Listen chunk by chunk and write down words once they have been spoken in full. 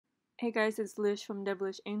Hey guys, it's Lish from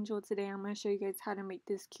Devalishangel. Today I'm going to show you guys how to make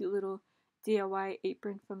this cute little DIY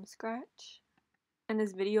apron from scratch. In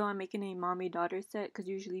this video I'm making a mommy-daughter set because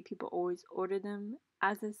usually people always order them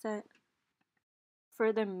as a set.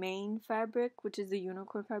 For the main fabric, which is the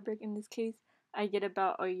unicorn fabric in this case, I get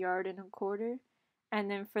about 1.25 yards. And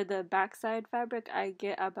then for the backside fabric, I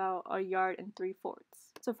get about 1.75 yards.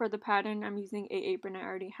 So for the pattern, I'm using a apron I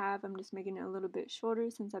already have. I'm just making it a little bit shorter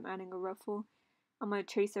since I'm adding a ruffle. I'm going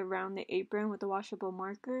to trace around the apron with a washable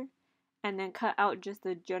marker and then cut out just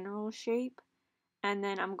the general shape, and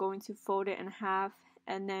then I'm going to fold it in half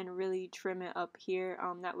and then really trim it up here.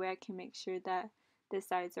 That way I can make sure that the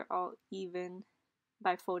sides are all even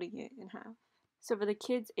by folding it in half. So for the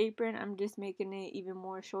kids apron, I'm just making it even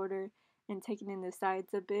more shorter and taking in the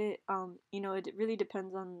sides a bit. It really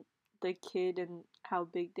depends on the kid and how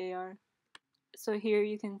big they are. So here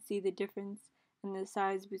you can see the difference in the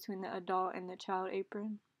size between the adult and the child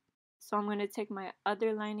apron. So I'm going to take my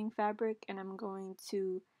other lining fabric and I'm going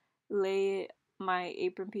to lay my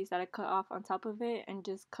apron piece that I cut off on top of it and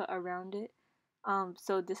just cut around it.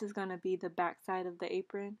 So this is going to be the back side of the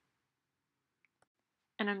apron.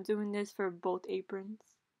 And I'm doing this for both aprons.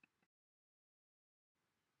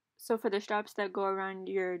 So for the straps that go around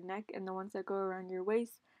your neck and the ones that go around your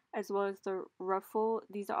waist, as well as the ruffle,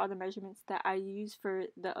 these are all the measurements that I use for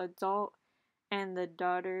the adult and the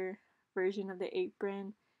daughter version of the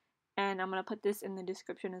apron. And I'm going to put this in the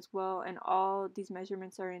description as well. And all these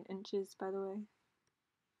measurements are in inches, by the way.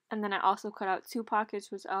 And then I also cut out 2 pockets,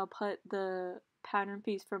 which I'll put the pattern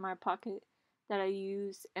piece for my pocket that I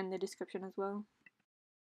use in the description as well.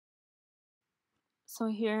 So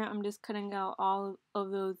here I'm just cutting out all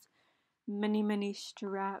of those many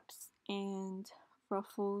straps and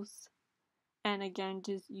ruffles. And again,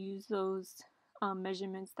 just use those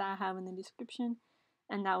measurements that I have in the description.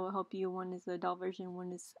 And that will help you. One is the adult version,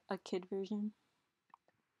 one is a kid version.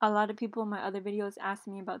 A lot of people in my other videos asked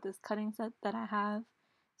me about this cutting set that I have.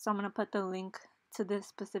 So I'm going to put the link to this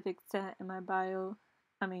specific set in my bio.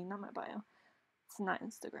 I mean, not my bio. It's not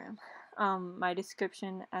Instagram. My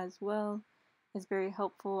description as well is very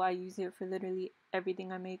helpful. I use it for literally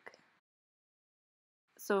everything I make.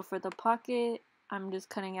 So for the pocket, I'm just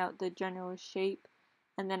cutting out the general shape.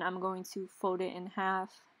 And then I'm going to fold it in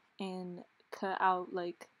half and cut out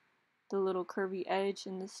like the little curvy edge,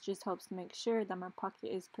 and this just helps make sure that my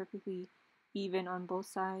pocket is perfectly even on both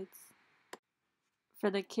sides.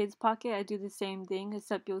 For the kids pocket, I do the same thing,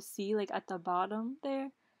 except you'll see like at the bottom there,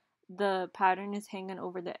 the pattern is hanging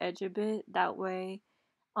over the edge a bit. That way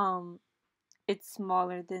it's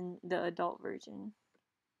smaller than the adult version.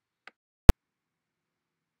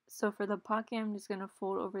 So for the pocket, I'm just going to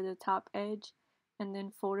fold over the top edge and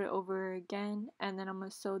then fold it over again, and then I'm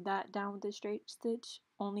going to sew that down with a straight stitch,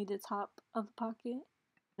 only the top of the pocket.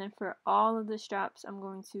 Then for all of the straps, I'm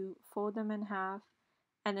going to fold them in half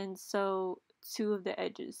and then sew 2 of the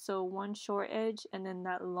edges. So one short edge and then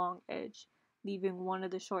that long edge, leaving one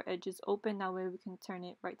of the short edges open. That way we can turn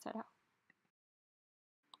it right side out.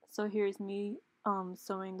 So here's me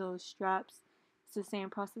sewing those straps. It's the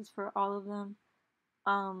same process for all of them.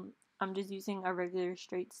 I'm just using a regular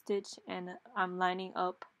straight stitch, and I'm lining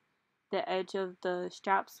up the edge of the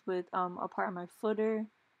straps with a part of my footer.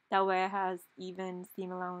 That way it has even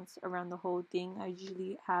seam allowance around the whole thing. I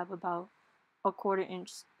usually have about a 1/4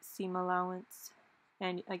 inch seam allowance,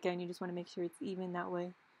 and again, you just want to make sure it's even. That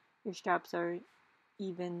way your straps are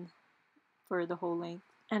even for the whole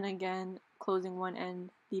length. And again, closing one end,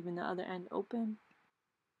 leaving the other end open.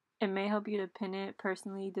 It may help you to pin it.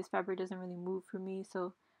 Personally, this fabric doesn't really move for me,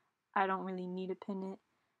 so I don't really need to pin it.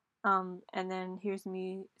 And then here's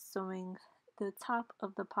me sewing the top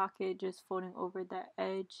of the pocket, just folding over that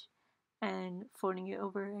edge and folding it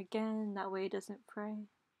over again. That way it doesn't fray.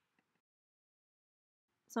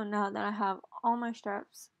 So now that I have all my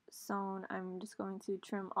straps sewn, I'm just going to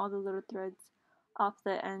trim all the little threads off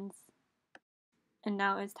the ends. And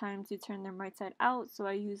now it's time to turn them right side out. So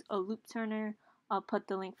I use a loop turner. I'll put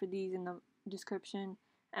the link for these in the description.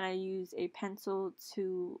 And I use a pencil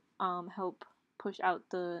to help push out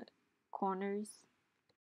the corners.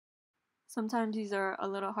 Sometimes these are a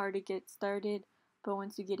little hard to get started, but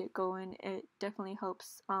once you get it going, it definitely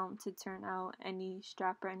helps to turn out any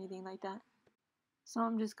strap or anything like that. So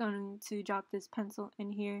I'm just going to drop this pencil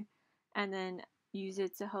in here and then use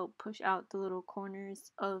it to help push out the little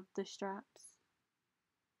corners of the straps.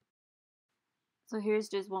 So here's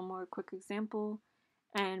just one more quick example.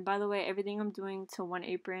 And by the way, everything I'm doing to one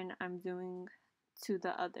apron, I'm doing to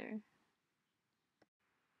the other.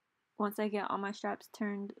 Once I get all my straps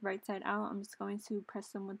turned right side out, I'm just going to press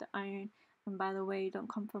them with the iron And by the way, don't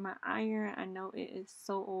come for my iron. I know it is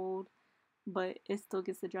so old, but it still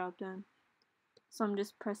gets the job done. So I'm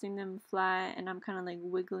just pressing them flat, and I'm kind of like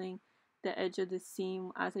wiggling the edge of the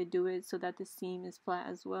seam as I do it so that the seam is flat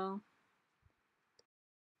as well.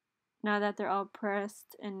 Now that they're all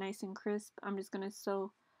pressed and nice and crisp, I'm just going to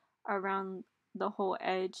sew around the whole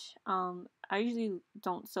edge. I usually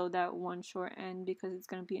don't sew that one short end because it's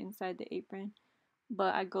going to be inside the apron,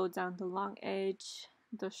 but I go down the long edge,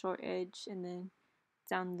 the short edge, and then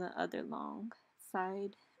down the other long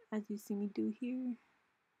side, as you see me do here.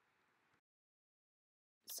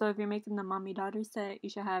 So if you're making the mommy-daughter set, you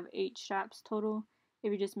should have 8 straps total.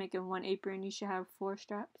 If you're just making one apron, you should have 4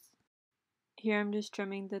 straps. Here I'm just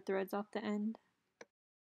trimming the threads off the end.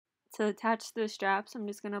 To attach the straps, I'm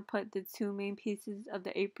just going to put the 2 main pieces of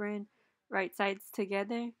the apron right sides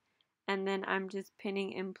together, and then I'm just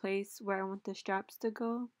pinning in place where I want the straps to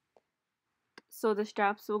go. So the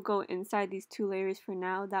straps will go inside these 2 layers for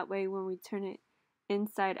now. That way when we turn it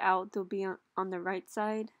inside out, they'll be on the right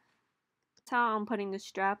side. That's how I'm putting the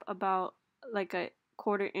strap about like a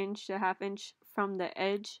 1/4 inch to 1/2 inch from the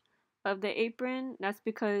edge of the apron. That's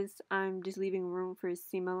because I'm just leaving room for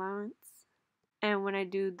seam allowance. And when I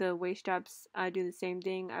do the waist straps, I do the same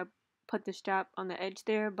thing. I put the strap on the edge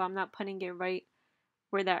there, but I'm not putting it right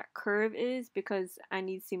where that curve is because I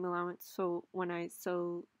need seam allowance so when I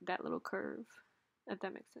sew that little curve, if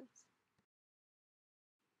that makes sense.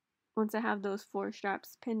 Once I have those 4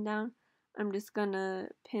 straps pinned down, I'm just gonna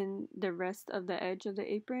pin the rest of the edge of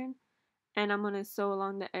the apron, and I'm gonna sew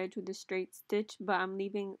along the edge with a straight stitch, but I'm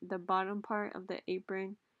leaving the bottom part of the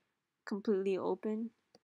apron completely open.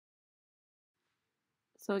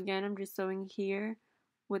 So again, I'm just sewing here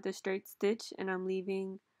with a straight stitch, and I'm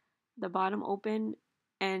leaving the bottom open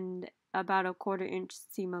and about a 1/4 inch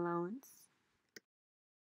seam allowance.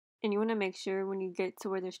 And you want to make sure when you get to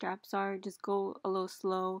where the straps are, just go a little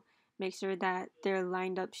slow. Make sure that they're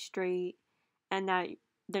lined up straight and that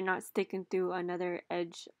they're not sticking through another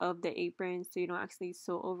edge of the apron so you don't actually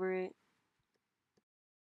sew over it.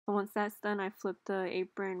 So once that's done, I flip the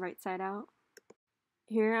apron right side out.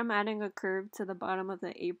 Here I'm adding a curve to the bottom of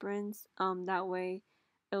the aprons. That way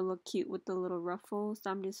it'll look cute with the little ruffles.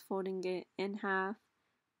 So I'm just folding it in half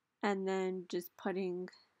and then just cutting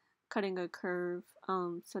a curve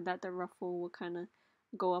so that the ruffle will kind of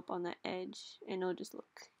go up on the edge and it'll just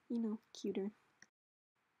look, cuter.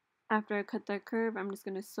 After I cut that curve, I'm just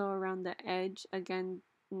going to sew around the edge, again,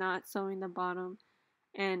 not sewing the bottom,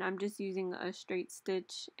 and I'm just using a straight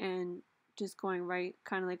stitch and just going right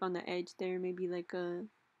kind of like on the edge there, maybe like a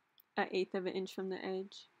 1/8 of an inch from the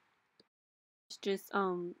edge. It just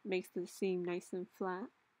makes the seam nice and flat.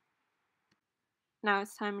 Now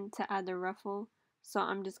it's time to add the ruffle, so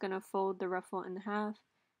I'm just going to fold the ruffle in half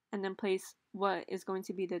and then place what is going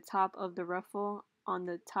to be the top of the ruffle on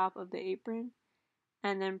the top of the apron,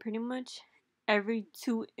 and then pretty much every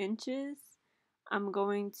 2 inches I'm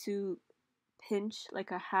going to pinch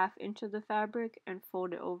like a 1/2 inch of the fabric and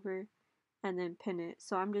fold it over and then pin it.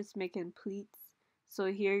 So I'm just making pleats.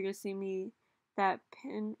 So here you'll see me that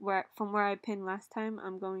pin from where I pinned last time.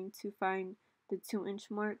 I'm going to find the 2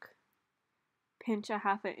 inch mark, pinch a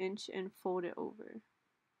 1/2 inch and fold it over.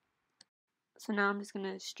 So now I'm just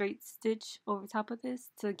going to straight stitch over top of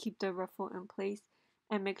this to keep the ruffle in place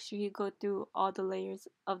and make sure you go through all the layers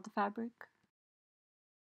of the fabric.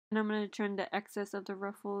 And I'm going to trim the excess of the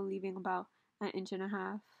ruffle, leaving about 1.5 inches.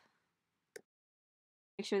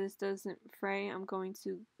 Make sure this doesn't fray. I'm going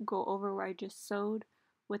to go over where I just sewed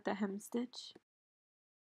with the hem stitch.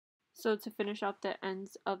 So to finish off the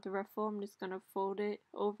ends of the ruffle, I'm just going to fold it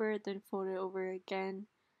over, then fold it over again,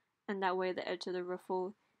 and that way the edge of the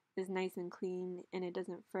ruffle is nice and clean and it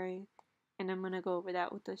doesn't fray. And I'm going to go over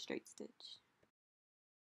that with a straight stitch.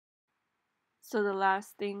 So the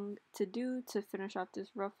last thing to do to finish off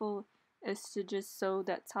this ruffle is to just sew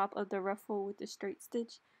that top of the ruffle with a straight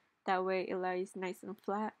stitch. That way it lays nice and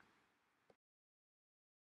flat.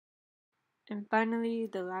 And finally,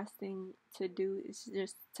 the last thing to do is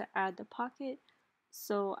just to add the pocket.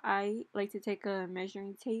 So I like to take a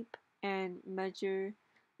measuring tape and measure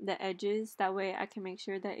the edges. That way I can make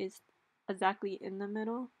sure that it's exactly in the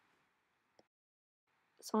middle.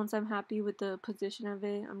 So once I'm happy with the position of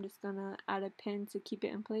it, I'm just gonna add a pin to keep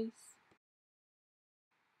it in place.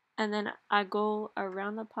 And then I go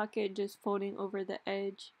around the pocket, just folding over the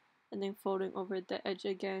edge and then folding over the edge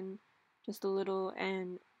again just a little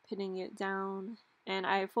and pinning it down. And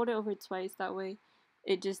I fold it over twice, that way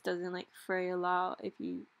it just doesn't like fray a lot if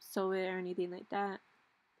you sew it or anything like that.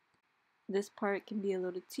 This part can be a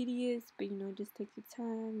little tedious, but just take your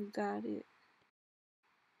time, you got it.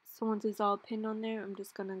 So once it's all pinned on there, I'm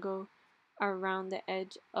just gonna go around the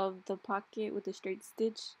edge of the pocket with a straight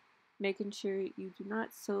stitch, making sure you do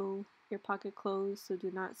not sew your pocket closed, so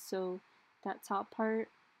do not sew that top part.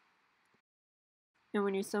 And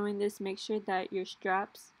when you're sewing this, make sure that your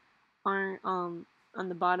straps aren't on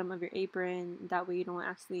the bottom of your apron, that way you don't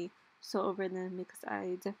actually sew over them, because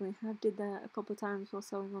I definitely have did that a couple times while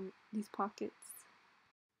sewing on these pockets.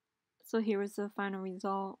 So here was the final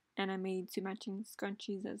result, and I made 2 matching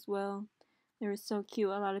scrunchies as well. They were so cute.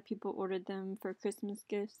 A lot of people ordered them for Christmas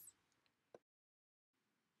gifts.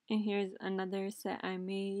 And here's another set I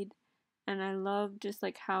made, and I love just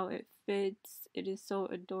like how it fits. It is so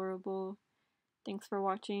adorable. Thanks for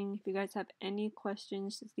watching. If you guys have any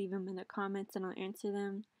questions, just leave them in the comments and I'll answer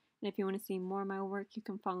them. And if you want to see more of my work, you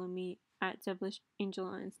can follow me at Devalishangel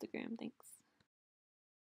on Instagram. Thanks.